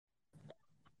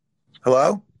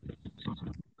Hello,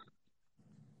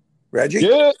 Reggie.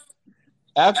 Good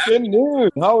afternoon.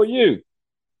 How are you?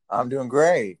 I'm doing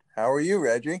great. How are you,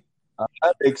 Reggie?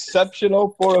 I'm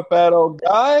exceptional for a fat old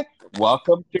guy.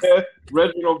 Welcome to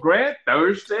Reginald Grant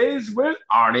Thursdays with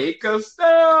Arnie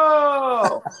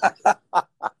Costello.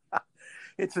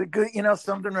 It's a good,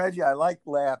 something, Reggie. I like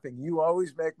laughing. You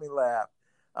always make me laugh.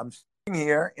 I'm sitting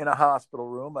here in a hospital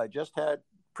room. I just had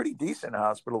pretty decent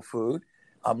hospital food.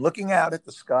 I'm looking out at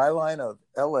the skyline of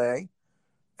LA,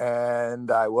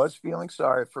 and I was feeling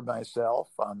sorry for myself.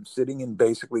 I'm sitting in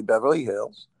basically Beverly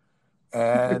Hills,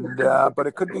 and but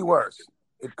it could be worse.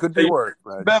 It could be worse,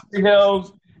 Reggie. Beverly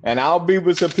Hills, and I'll be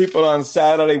with some people on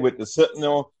Saturday with the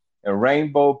Sentinel and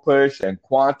Rainbow Push and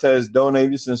Quanta is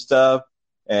donating some stuff,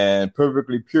 and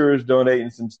Perfectly Pure is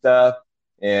donating some stuff,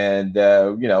 and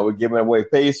we're giving away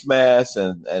face masks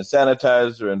and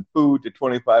sanitizer and food to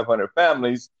 2,500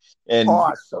 families, and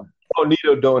Awesome. don't need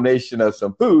a donation of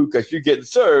some food because you're getting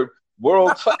served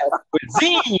world class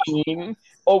cuisine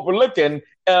overlooking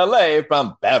LA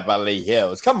from Beverly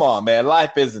Hills. Come on, man.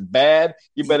 Life isn't bad.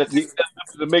 You better take that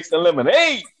to mix the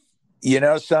lemonade. You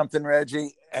know something,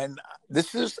 Reggie? And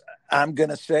this is, I'm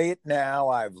going to say it now.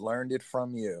 I've learned it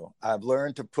from you. I've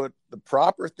learned to put the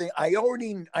proper thing. I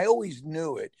always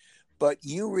knew it, but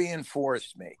you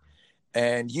reinforced me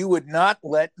and you would not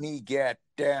let me get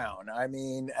down. I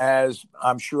mean, as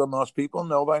I'm sure most people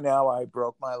know by now, I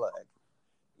broke my leg.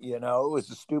 It was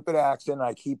a stupid accident.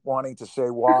 I keep wanting to say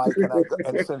why can I go?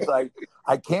 And since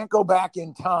I can't go back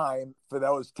in time for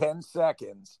those 10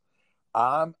 seconds,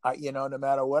 no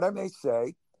matter what I may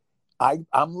say,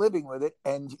 I'm living with it.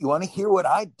 And you want to hear what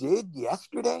I did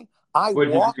yesterday? I What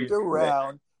did you walked do today?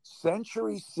 around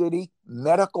Century City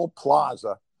Medical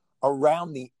Plaza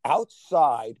around the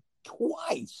outside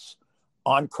twice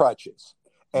on crutches.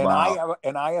 Wow.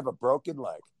 And I have a broken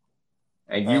leg.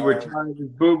 And you were And trying to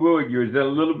boo boo, you was in a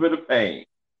little bit of pain.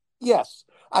 yes,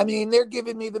 I mean they're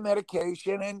giving me the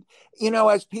medication. And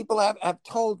as people have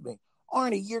told me,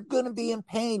 Arnie, you're gonna be in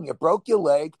pain. You broke your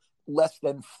leg less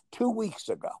than 2 weeks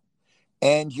ago.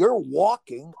 And you're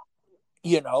walking,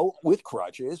 with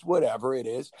crutches, whatever it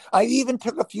is. I even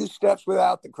took a few steps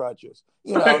without the crutches.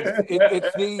 You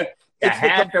It's the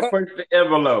had to push the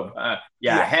envelope. You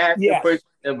yeah, had to push yes,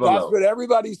 the that's envelope. what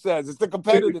everybody says. It's the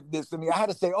competitiveness in me. I had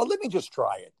to say, oh, let me just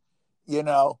try it, you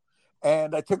know.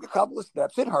 And I took a couple of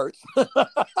steps. It hurts.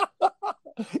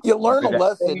 You learn a But at the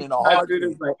lesson same in a time, dude, heartbeat.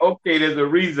 it's like, okay, there's a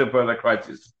reason for the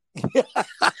crutches.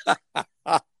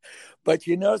 But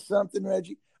you know something,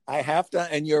 Reggie? I have to,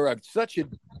 and you're such a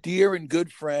dear and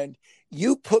good friend.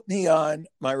 You put me on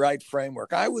my right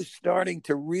framework. I was starting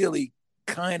to really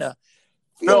kind of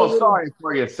feel a Feel little sorry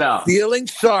for yourself. feeling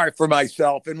sorry for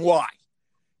myself. And why?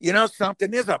 You know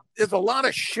something? There's a lot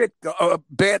of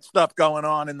bad stuff going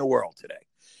on in the world today.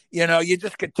 You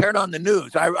just could turn on the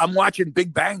news. I'm watching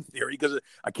Big Bang Theory because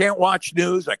I can't watch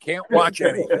news. I can't watch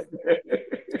anything.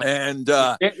 And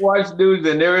Can't watch news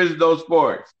and there is no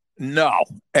sports. no,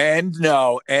 and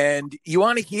no, and you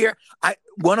want to hear? I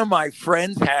One of my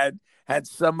friends had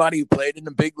somebody who played in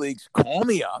the big leagues call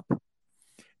me up,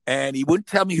 and he wouldn't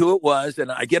tell me who it was,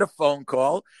 and I get a phone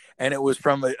call, and it was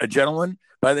from a gentleman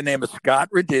by the name of Scott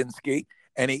Radinsky,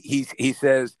 and he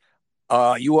says,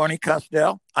 "You Arnie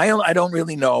Costello?" I don't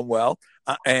really know him well,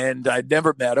 and I'd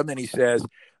never met him, and he says,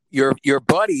 "Your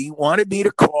buddy wanted me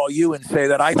to call you and say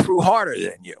that I threw harder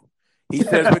than you." He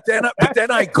says, but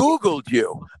then I Googled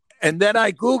you, and then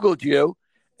I Googled you,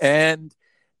 and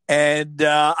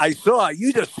I saw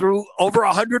you just threw over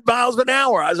 100 miles an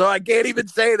hour. So I can't even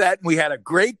say that. And we had a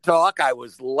great talk. I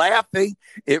was laughing.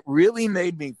 It really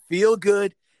made me feel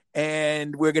good.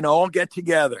 And we're going to all get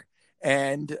together.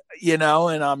 And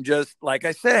I'm just like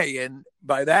I say, and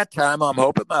by that time, I'm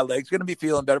hoping my leg's going to be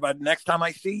feeling better. By the next time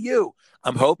I see you,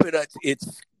 I'm hoping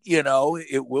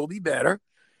it will be better.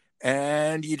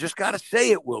 And you just got to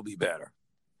say it will be better.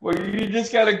 Well, you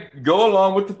just got to go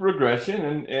along with the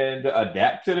progression and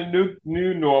adapt to the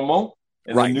new normal.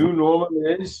 And the Right. new normal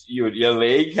is your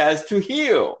leg has to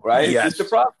heal, right? It's just a Yes.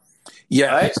 process, right?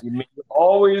 Yes. You mean,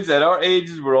 always at our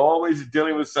ages, we're always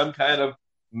dealing with some kind of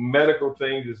medical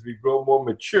things as we grow more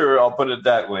mature. I'll put it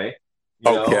that way.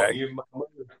 Okay. Even my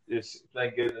mother is,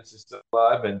 thank goodness, is still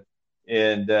alive,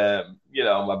 and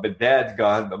my dad's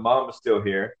gone, but mom is still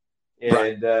here,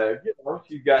 Right. and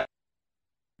she got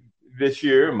this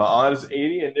year. My aunt is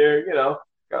 80, and they're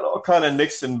got all kind of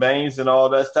nicks and bangs and all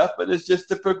that stuff. But it's just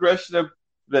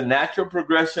the natural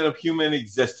progression of human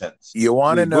existence. You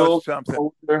want We to know will get something?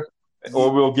 older, or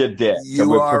You, we'll get dead. So you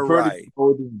we are prefer to get right.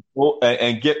 older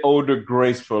and get older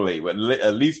gracefully, with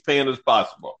at least pain as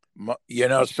possible. You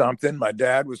know something? My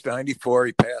dad was 94.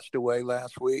 He passed away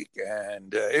last week,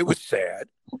 and it was sad.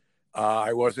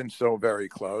 I wasn't so very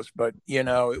close, but, you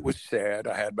know, it was sad.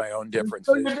 I had my own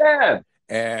differences. Your dad.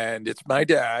 And it's my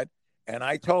dad. And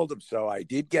I told him so. I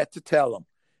did get to tell him,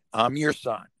 I'm your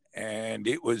son. And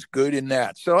it was good in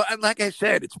that. So, like I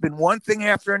said, it's been one thing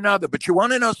after another. But you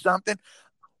want to know something?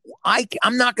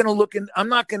 I'm not going to look in. I'm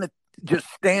not going to just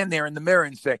stand there in the mirror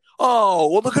and say,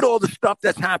 oh, well, look at all the stuff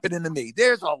that's happening to me.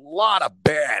 There's a lot of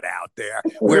bad out there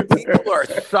where people are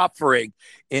suffering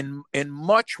in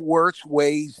much worse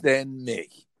ways than me.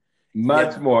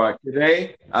 Much more.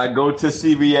 Today, I go to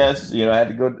CVS. You know, I had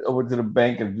to go over to the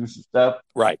bank and do some stuff.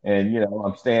 Right. And, you know,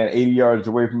 I'm staying 80 yards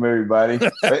away from everybody.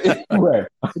 But anyway,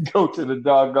 I go to the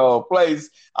doggone place.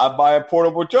 I buy a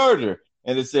portable charger,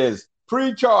 and it says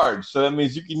pre-charge. So that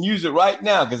means you can use it right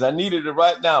now because I needed it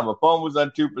right now. My phone was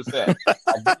on 2%. I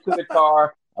get to the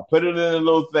car. I put it in a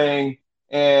little thing,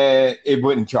 and it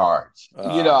wouldn't charge.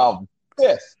 You know, I'm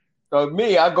pissed. So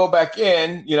me, I go back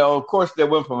in, you know, of course they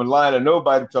went from a line of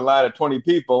nobody to a line of 20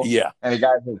 people. Yeah. And the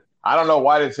guy said, I don't know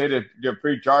why they say that they're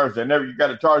pre-charged. You got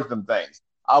to charge them things.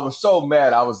 I was so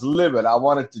mad. I was livid. I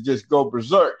wanted to just go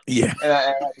berserk. Yeah. And I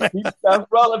had to keep stuff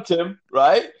relative,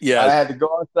 right? Yeah. I had to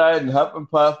go outside and huff and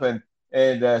puff and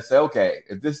say, okay,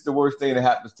 if this is the worst thing that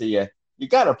happens to you, you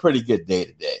got a pretty good day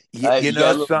today. Right? You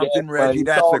know something, Reggie?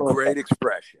 That's a great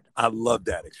expression. I love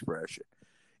that expression.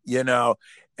 You know,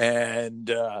 and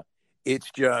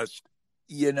it's just,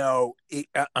 you know,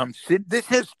 this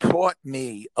has taught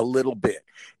me a little bit.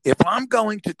 If I'm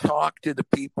going to talk to the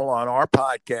people on our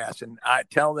podcast and I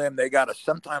tell them they got to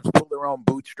sometimes pull their own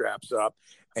bootstraps up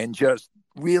and just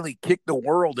really kick the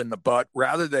world in the butt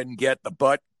rather than get the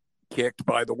butt kicked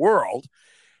by the world,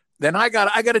 then I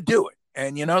got to do it.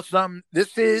 And, you know,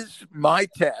 this is my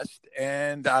test,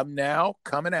 and I'm now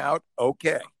coming out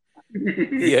okay.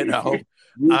 You know,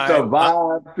 you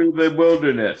survived through the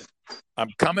wilderness. I'm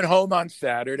coming home on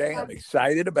Saturday. I'm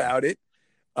excited about it.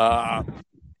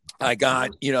 I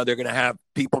got, you know, they're going to have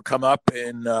people come up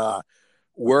and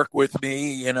work with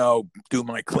me, you know, do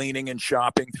my cleaning and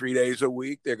shopping 3 days a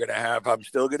week. I'm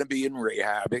still going to be in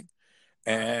rehabbing.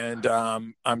 And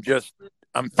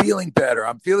I'm feeling better.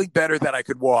 I'm feeling better that I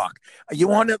could walk. You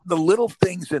want the little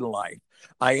things in life.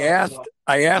 I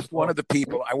asked one of the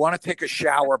people, I want to take a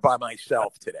shower by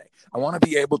myself today. I want to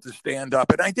be able to stand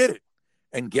up, and I did it.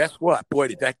 And guess what? Boy,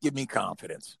 did that give me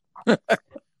confidence. Okay.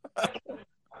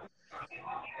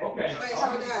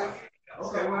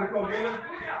 Okay, want to go get him?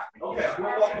 Okay,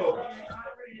 we'll walk over.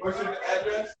 What's your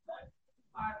address?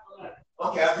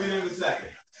 Okay, I'll be there in a second.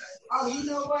 Oh, you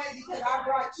know what? Because I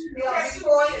brought you milk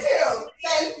before too.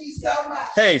 Thank you so much.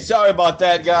 Hey, sorry about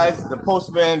that, guys. The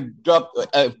postman dropped,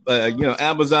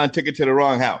 Amazon took it to the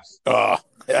wrong house. Oh,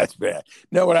 that's bad.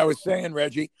 No, what I was saying,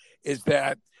 Reggie, is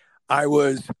that I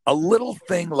was a little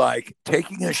thing like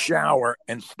taking a shower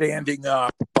and standing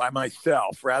up by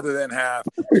myself rather than have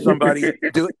somebody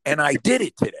do it. And I did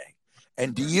it today.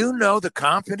 And do you know the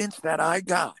confidence that I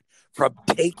got from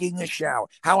taking a shower?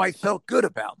 How I felt good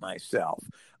about myself.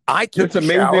 I took a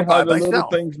shower by myself. It's amazing how the little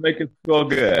things make it feel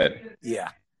good. Yeah.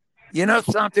 You know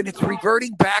something? It's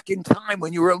reverting back in time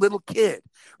when you were a little kid.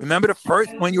 Remember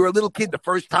when you were a little kid, the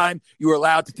first time you were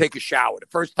allowed to take a shower, the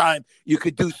first time you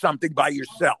could do something by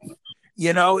yourself.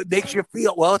 You know, it makes you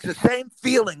feel, well, it's the same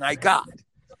feeling I got.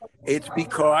 It's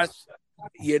because,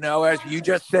 you know, as you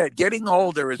just said, getting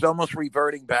older is almost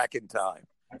reverting back in time.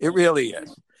 It really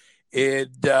is.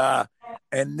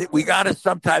 And we got to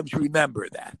sometimes remember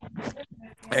that.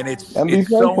 And be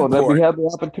thankful that we have the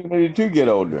opportunity to get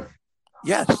older.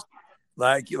 Yes.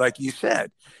 Like you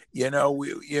said,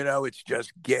 it's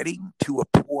just getting to a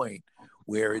point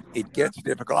where it gets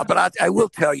difficult. But I will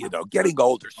tell you, though, getting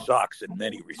older sucks in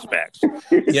many respects.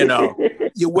 You know,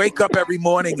 you wake up every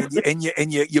morning and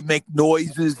you make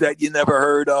noises that you never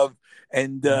heard of.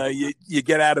 And you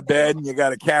get out of bed and you got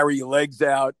to carry your legs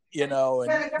out, you know,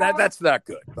 and that's not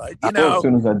good. But, you know, as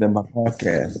soon as I did my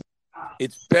podcast,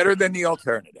 it's better than the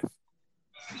alternative.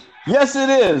 Yes, it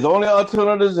is. The only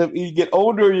alternative is if you get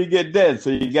older or you get dead.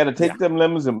 So you got to take them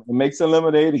lemons and make some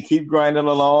lemonade and keep grinding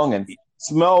along and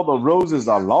smell the roses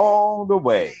along the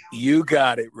way. You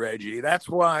got it, Reggie. That's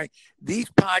why these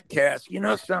podcasts, you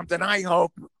know something, I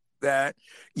hope that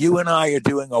you and I are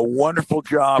doing a wonderful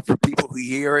job for people who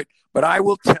hear it. But I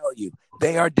will tell you,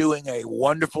 they are doing a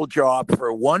wonderful job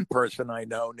for one person I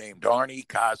know named Arnie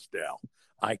Costel.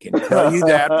 I can tell you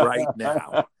that right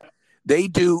now. They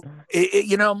do,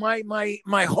 you know,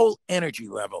 my whole energy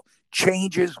level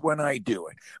changes when I do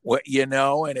it.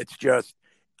 And it's just,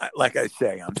 like I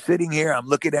say, I'm sitting here, I'm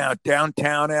looking out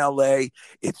downtown LA.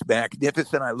 It's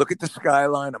magnificent. I look at the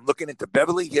skyline, I'm looking into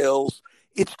Beverly Hills.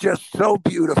 It's just so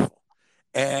beautiful.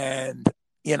 And,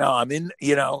 I'm in,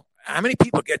 how many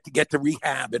people get to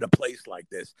rehab in a place like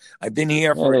this? I've been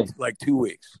here for Hey, like 2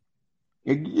 weeks.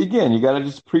 again, you got to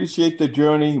just appreciate the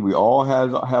journey. We all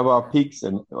have our peaks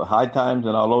and high times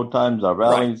and our low times, our Right.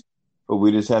 valleys, but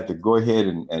we just have to go ahead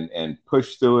and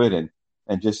push through it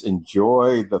and just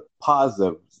enjoy the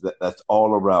positives that's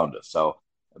all around us. So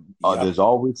Yep. there's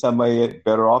always somebody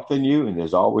better off than you, and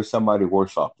there's always somebody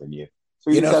worse off than you. So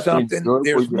you You just know have to something?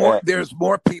 enjoy where you're at. There's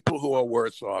more people who are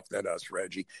worse off than us,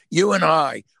 Reggie. You and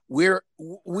I,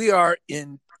 we are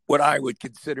in what I would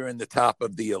consider in the top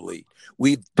of the elite.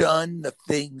 We've done the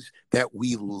things that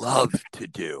we love to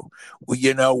do.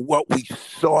 What we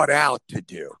sought out to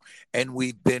do. And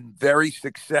we've been very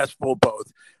successful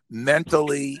both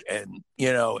mentally and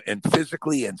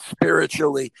physically and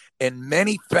spiritually in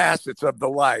many facets of the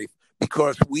life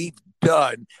because we've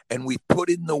done and we've put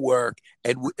in the work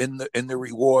and the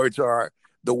rewards are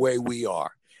the way we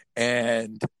are.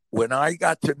 And when I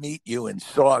got to meet you and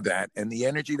saw that and the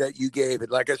energy that you gave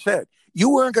it, like I said, you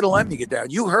weren't going to let me get down.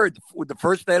 You heard the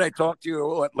first day I talked to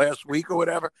you last week or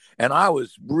whatever, and I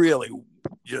was really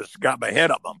just got my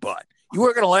head up my butt. You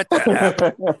weren't going to let that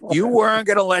happen. You weren't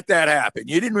going to let that happen.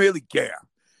 You didn't really care.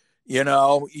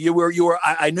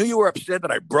 I knew you were upset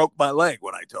that I broke my leg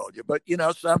when I told you, but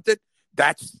something,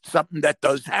 that's something that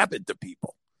does happen to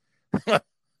people.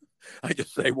 I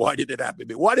just say, why did it happen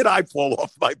to me? Why did I fall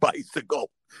off my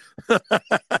bicycle? Can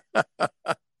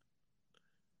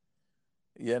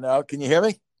you hear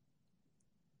me?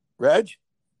 Reg?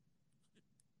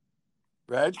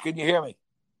 Reg, can you hear me?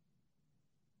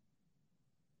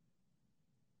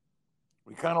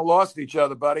 We kind of lost each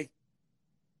other, buddy.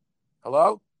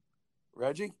 Hello?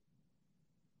 Reggie?